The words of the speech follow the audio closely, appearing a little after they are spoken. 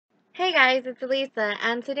Hey guys, it's Elisa,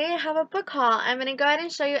 and today I have a book haul. I'm going to go ahead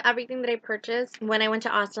and show you everything that I purchased when I went to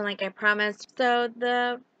Austin like I promised. So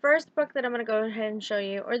the first book that I'm going to go ahead and show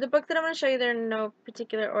you, or the book that I'm going to show you, they're in no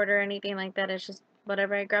particular order or anything like that. It's just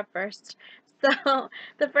whatever I grabbed first. So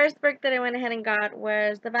the first book that I went ahead and got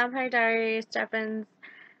was The Vampire Diaries, Stephen's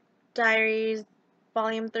Diaries,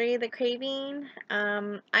 Volume 3, The Craving.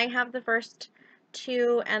 I have the first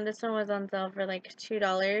two, and this one was on sale for like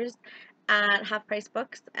 $2 at Half Price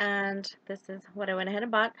Books, and this is what I went ahead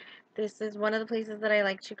and bought. This is one of the places that I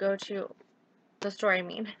like to go to, the store I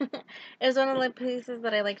mean, is one of the places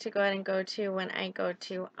that I like to go ahead and go to when I go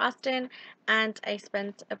to Austin, and I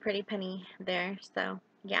spent a pretty penny there, so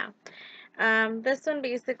yeah. This one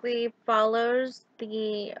basically follows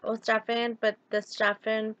the Stefan, but the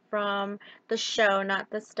Stefan from the show, not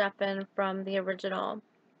the Stefan from the original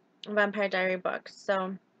Vampire Diary books.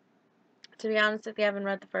 So, to be honest, if you haven't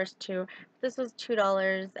read the first two, this was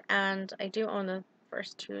 $2, and I do own the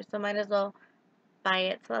first two, so might as well buy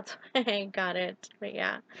it. So that's why I got it. But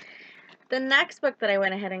yeah. The next book that I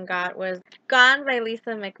went ahead and got was Gone by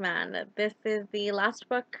Lisa McMann. This is the last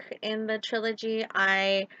book in the trilogy.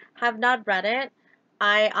 I have not read it.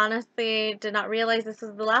 I honestly did not realize this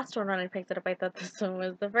was the last one when I picked it up. I thought this one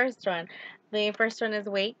was the first one. The first one is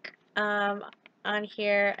Wake. On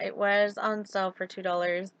here, it was on sale for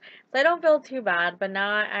 $2. So I don't feel too bad, but now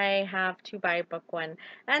I have to buy book 1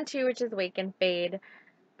 and 2, which is Wake and Fade.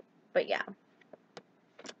 But yeah.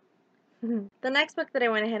 The next book that I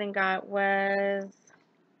went ahead and got was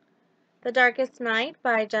The Darkest Night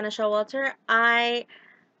by Gena Showalter. I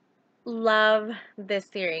love this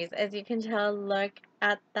series. As you can tell, look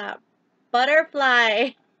at that butterfly.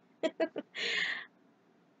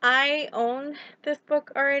 I own this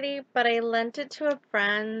book already, but I lent it to a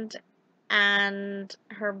friend and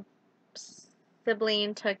her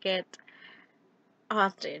sibling took it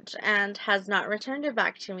hostage and has not returned it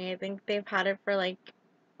back to me. I think they've had it for like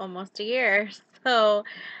almost a year. So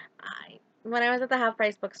when I was at the half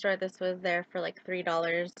price bookstore, this was there for like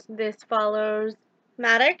 $3. This follows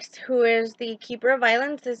Maddox, who is the Keeper of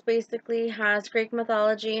Violence. This basically has Greek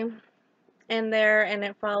mythology in there, and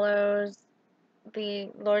it follows the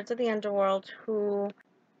Lords of the Underworld who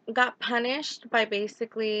got punished by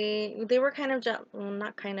basically, they were kind of, well,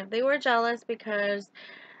 not kind of, they were jealous because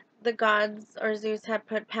the gods or Zeus had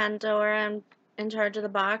put Pandora in charge of the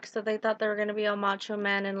box, so they thought they were going to be all macho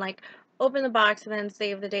men and like open the box and then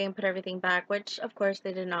save the day and put everything back, which of course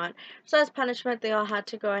they did not. So as punishment, they all had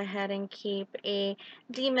to go ahead and keep a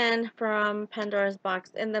demon from Pandora's box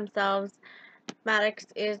in themselves. Maddox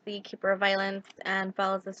is the Keeper of Violence and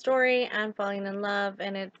follows the story and falling in love,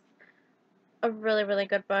 and it's a really, really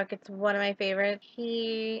good book. It's one of my favorites.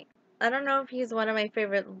 I don't know if he's one of my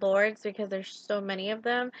favorite lords because there's so many of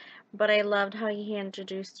them, but I loved how he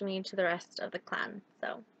introduced me to the rest of the clan.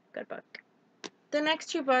 So, good book. The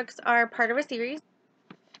next two books are part of a series.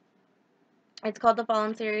 It's called the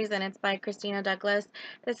Fallen series, and it's by Kristina Douglas.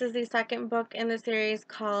 This is the second book in the series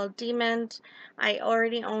called Demon. I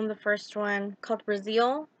already own the first one called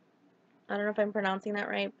Raziel. I don't know if I'm pronouncing that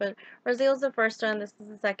right, but Raziel's the first one. This is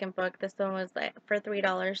the second book. This one was like for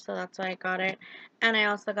 $3, so that's why I got it. And I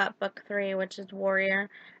also got book 3, which is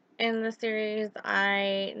Warrior. In the series,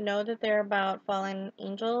 I know that they're about fallen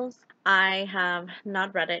angels. I have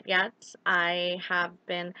not read it yet. I have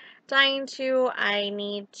been dying to. I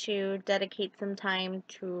need to dedicate some time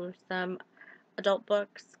to some adult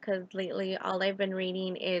books because lately all I've been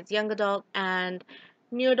reading is young adult and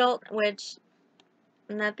new adult, which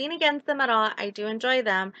nothing against them at all. I do enjoy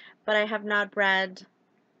them, but I have not read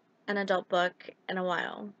an adult book in a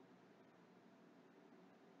while.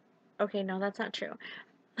 Okay, no, that's not true.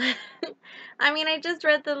 I mean, I just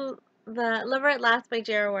read the Live at Last by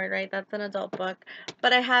J.R. Ward, right? That's an adult book,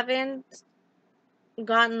 but I haven't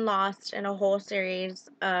gotten lost in a whole series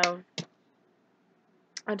of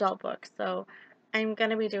adult books, so I'm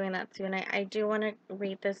gonna be doing that soon. I do want to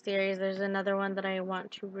read this series. There's another one that I want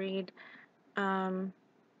to read by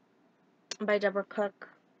Deborah Cook,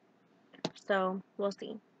 so we'll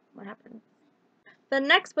see what happens. The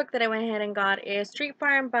next book that I went ahead and got is Street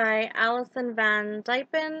Farm by Allison Van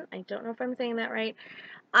Diepen. I don't know if I'm saying that right.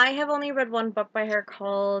 I have only read one book by her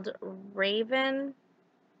called Raven.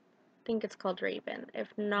 I think it's called Raven. If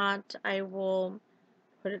not, I will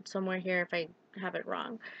put it somewhere here if I have it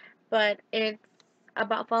wrong. But it's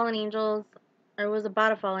about fallen angels, or it was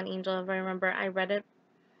about a fallen angel if I remember. I read it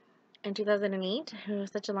in 2008. It was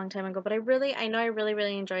such a long time ago, but I know I really,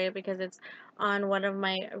 really enjoyed it because it's on one of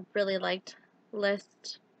my really liked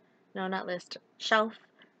list, no, not list, shelf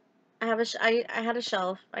I had a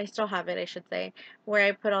shelf, I still have it, I should say, where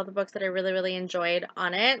I put all the books that I really, really enjoyed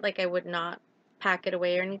on it. Like, I would not pack it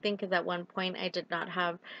away or anything, because at one point I did not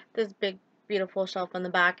have this big, beautiful shelf on the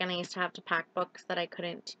back, and I used to have to pack books that I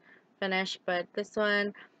couldn't finish. But this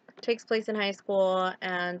one takes place in high school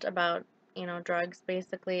and about, drugs,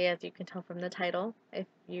 basically, as you can tell from the title, if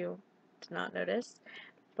you did not notice.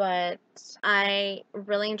 But I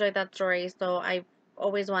really enjoyed that story, so I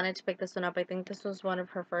always wanted to pick this one up. I think this was one of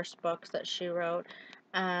her first books that she wrote,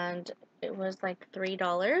 and it was like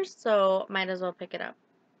 $3, so might as well pick it up.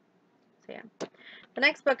 So yeah. The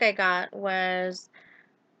next book I got was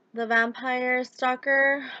The Vampire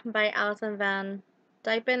Stalker by Allison Van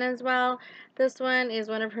Diepen as well. This one is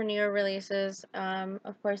one of her newer releases.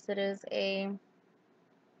 Of course, it is a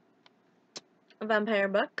vampire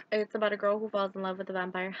book. It's about a girl who falls in love with a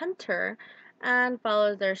vampire hunter and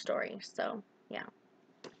follows their story. So, yeah.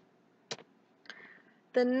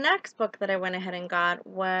 The next book that I went ahead and got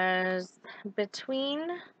was Between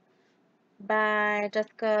by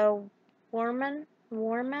Jessica Warman.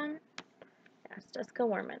 Warman? Yes, Jessica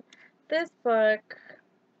Warman. This book,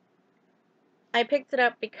 I picked it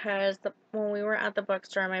up because when we were at the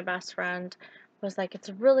bookstore, my best friend was like, it's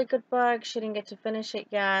a really good book. She didn't get to finish it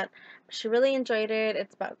yet, but she really enjoyed it.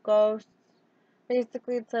 It's about ghosts.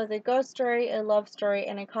 Basically, it says a ghost story, a love story,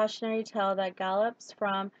 and a cautionary tale that gallops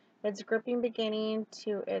from its gripping beginning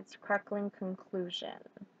to its crackling conclusion.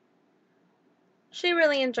 She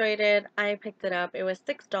really enjoyed it. I picked it up. It was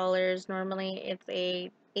 $6. Normally, it's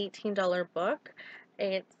a $18 book.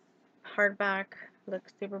 It's hardback,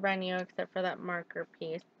 looks super brand new except for that marker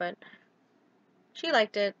piece, but she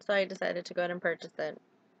liked it, so I decided to go ahead and purchase it.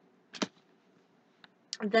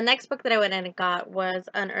 The next book that I went and got was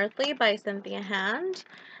Unearthly by Cynthia Hand.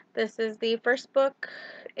 This is the first book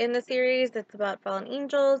in the series. It's about fallen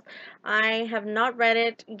angels. I have not read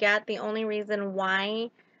it yet. The only reason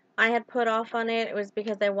why I had put off on it was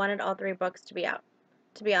because I wanted all 3 books to be out.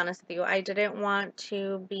 To be honest with you, I didn't want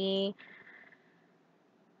to be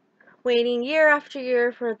waiting year after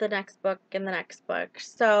year for the next book and the next book.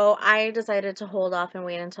 So I decided to hold off and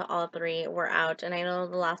wait until all 3 were out. And I know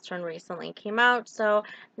the last one recently came out, so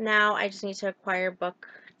now I just need to acquire book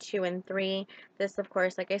 2 and 3. This, of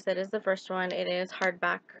course, like I said, is the first one. It is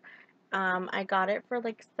hardback. I got it for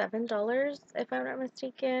like $7, if I'm not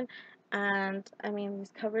mistaken. And I mean,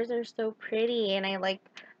 these covers are so pretty, and I like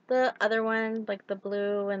the other one, like the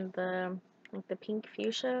blue and the pink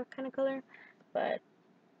fuchsia kind of color. But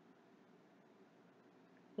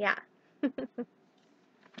yeah. The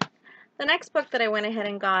next book that I went ahead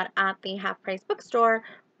and got at the half price bookstore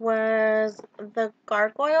was The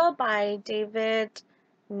Gargoyle by David.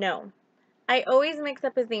 No. I always mix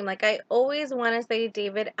up his name. Like, I always want to say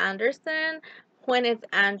David Anderson when it's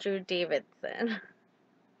Andrew Davidson.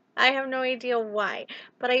 I have no idea why,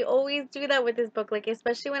 but I always do that with this book. Like,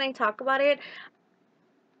 especially when I talk about it.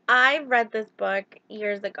 I read this book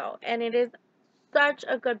years ago, and it is such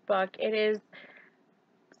a good book. It is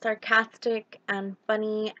sarcastic and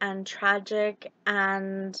funny and tragic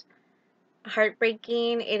and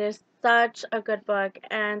heartbreaking. It is such a good book,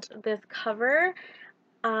 and this cover,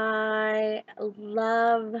 I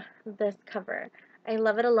love this cover. I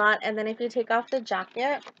love it a lot. And then if you take off the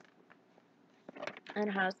jacket, it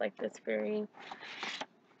has like this very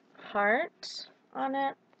heart on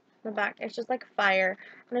it. The back, it's just like fire.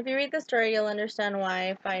 And if you read the story, you'll understand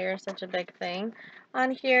why fire is such a big thing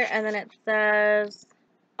on here. And then it says,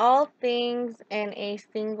 all things in a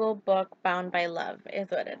single book bound by love is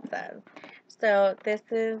what it says. So this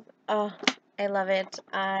is, oh, I love it.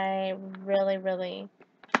 I really, really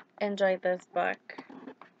enjoyed this book.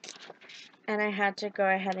 And I had to go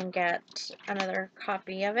ahead and get another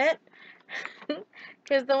copy of it.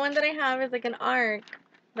 Because the one that I have is like an ARC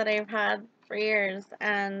that I've had for years.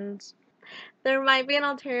 And there might be an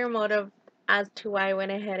ulterior motive as to why I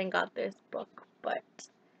went ahead and got this book. But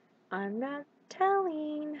I'm not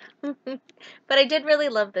telling. But I did really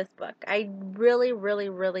love this book. I really, really,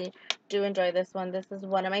 really do enjoy this one. This is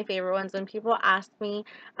one of my favorite ones. When people ask me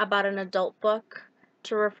about an adult book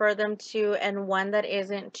to refer them to, and one that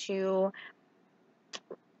isn't too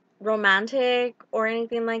romantic or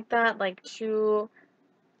anything like that, like too,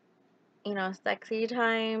 sexy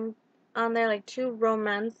time on there, like too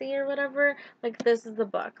romancy or whatever, like this is the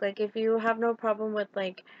book. Like if you have no problem with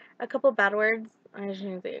like a couple bad words, I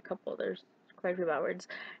shouldn't say a couple, there's quite a few bad words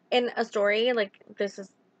in a story, like this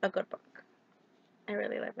is a good book. I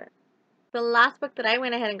really love it. The last book that I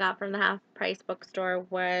went ahead and got from the half price bookstore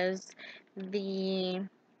was the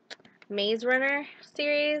Maze Runner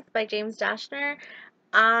series by James Dashner.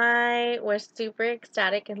 I was super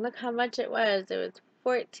ecstatic, and look how much it was. It was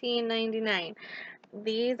 $14.99.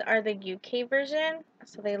 These are the UK version,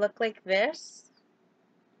 so they look like this.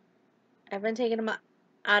 I haven't taken them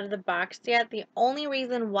out of the box yet. The only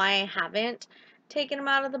reason why I haven't taken them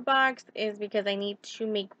out of the box is because I need to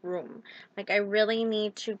make room. Like, I really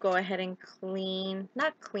need to go ahead and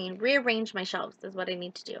rearrange my shelves is what I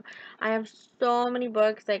need to do. I have so many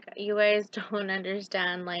books, like, you guys don't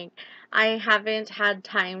understand. Like, I haven't had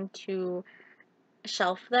time to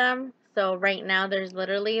shelf them. So right now there's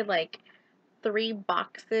literally like 3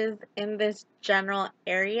 boxes in this general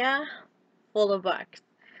area full of books.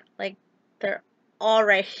 Like, they're all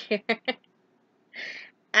right here.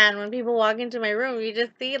 And when people walk into my room, you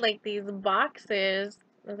just see like these boxes.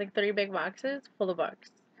 There's like 3 big boxes full of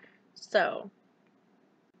books. So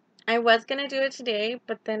I was gonna do it today,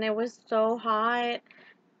 but then it was so hot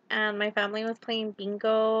and my family was playing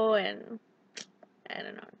bingo and I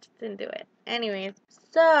don't know, just didn't do it. Anyways,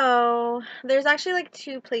 so there's actually like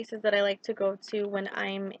 2 places that I like to go to when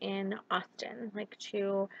I'm in Austin, like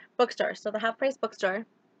 2 bookstores. So the Half Price Bookstore,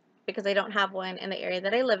 because I don't have one in the area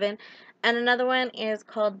that I live in, and another one is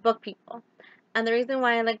called Book People. And the reason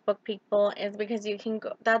why I like Book People is because you can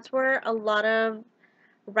go, that's where a lot of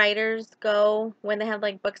writers go when they have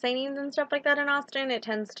like book signings and stuff like that in Austin. It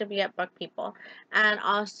tends to be at Book People. And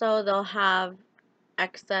also they'll have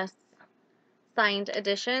excess signed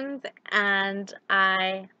editions, and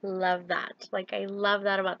I love that. Like, I love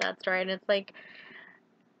that about that store. And it's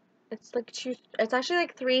actually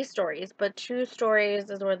like 3 stories, but 2 stories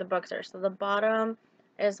is where the books are. So the bottom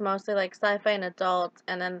is mostly like sci-fi and adults,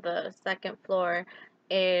 and then the second floor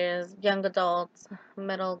is young adults,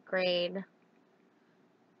 middle grade,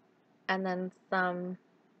 and then some.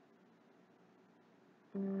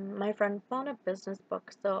 My friend found a business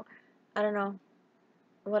book, so I don't know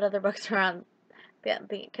what other books are on. Yeah,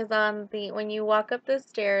 because on the when you walk up the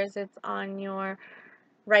stairs, it's on your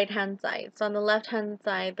right hand side. So on the left hand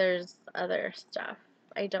side, there's other stuff.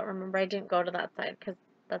 I don't remember. I didn't go to that side because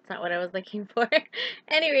that's not what I was looking for.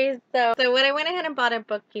 Anyways, so what I went ahead and bought at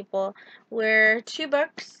Book People were 2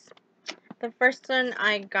 books. The first one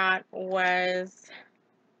I got was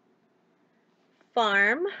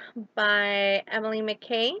Pharm by Emily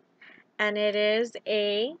McKay, and it is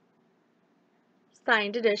a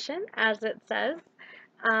signed edition, as it says.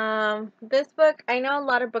 This book, I know a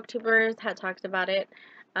lot of booktubers had talked about it,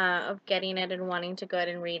 of getting it and wanting to go ahead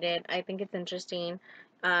and read it. I think it's interesting.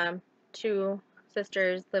 2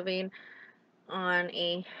 sisters living on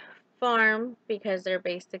a farm because they're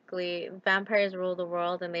basically vampires rule the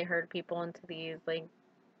world and they herd people into these like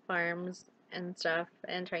farms and stuff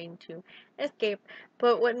and trying to escape.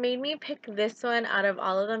 But what made me pick this one out of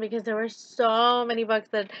all of them, because there were so many books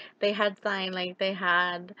that they had signed, like they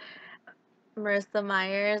had Marissa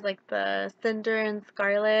Myers, like the Cinder and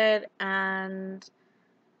Scarlet, and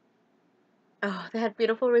oh, they had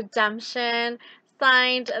Beautiful Redemption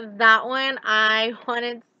signed. That one I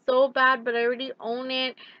wanted so bad, but I already own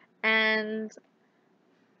it, and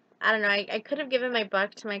I don't know, I could have given my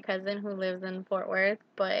book to my cousin who lives in Fort Worth,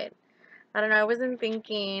 but I don't know, I wasn't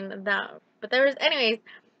thinking that, but there was, anyways,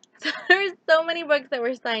 so there were so many books that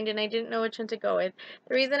were signed, and I didn't know which one to go with.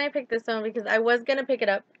 The reason I picked this one, because I was going to pick it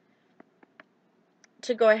up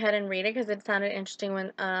to go ahead and read it because it sounded interesting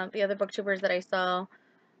when the other booktubers that I saw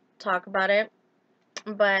talk about it.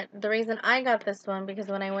 But the reason I got this one, because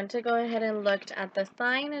when I went to go ahead and looked at the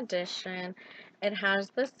sign edition, it has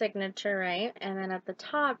the signature, right? And then at the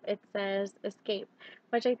top it says Escape,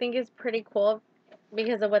 which I think is pretty cool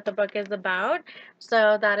because of what the book is about.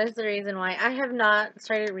 So that is the reason why. I have not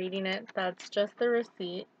started reading it. That's just the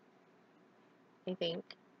receipt, I think.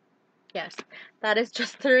 Yes, that is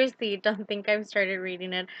just the receipt. Don't think I've started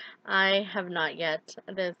reading it. I have not yet.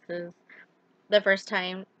 This is the first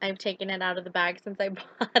time I've taken it out of the bag since I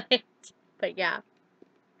bought it. But yeah.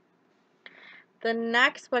 The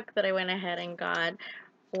next book that I went ahead and got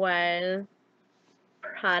was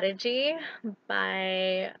Prodigy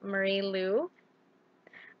by Marie Lu.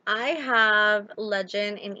 I have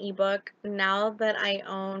Legend in ebook. Now that I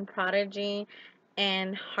own Prodigy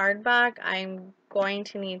in hardback, I'm going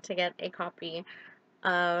to need to get a copy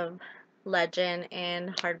of Legend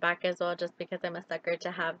in hardback as well, just because I'm a sucker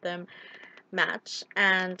to have them match.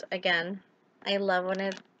 And again, I love when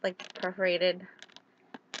it's like perforated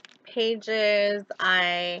pages.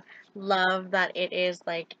 I love that it is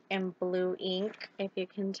like in blue ink, if you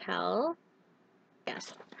can tell.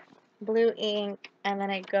 Yes, blue ink, and then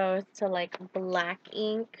it goes to like black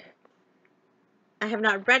ink. I have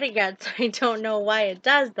not read it yet, so I don't know why it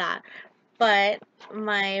does that. But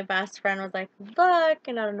my best friend was like, look,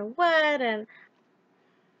 and I don't know what, and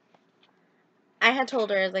I had told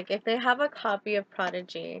her, I was like, if they have a copy of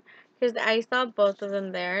Prodigy, because I saw both of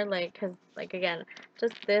them there, like, because, like, again,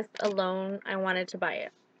 just this alone, I wanted to buy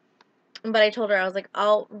it. But I told her, I was like,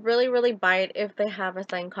 I'll really, really buy it if they have a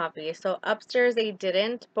signed copy. So upstairs they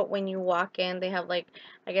didn't, but when you walk in, they have, like,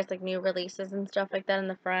 I guess, like, new releases and stuff like that in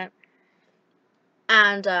the front.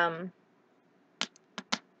 And,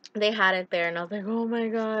 they had it there, and I was like, oh my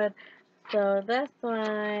god. So this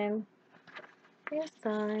one is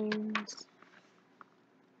signed.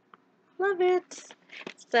 Love it.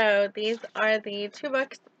 So these are the 2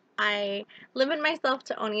 books. I limit myself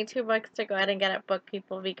to only 2 books to go ahead and get at Book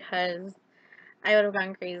People because I would have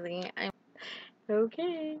gone crazy.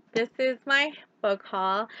 Okay, this is my book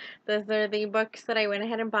haul. Those are the books that I went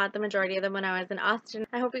ahead and bought, the majority of them when I was in Austin.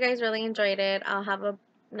 I hope you guys really enjoyed it. I'll have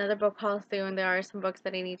another book haul soon. There are some books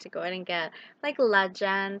that I need to go ahead and get, like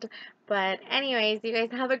Legend. But anyways, you guys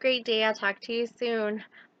have a great day. I'll talk to you soon.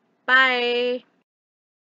 Bye!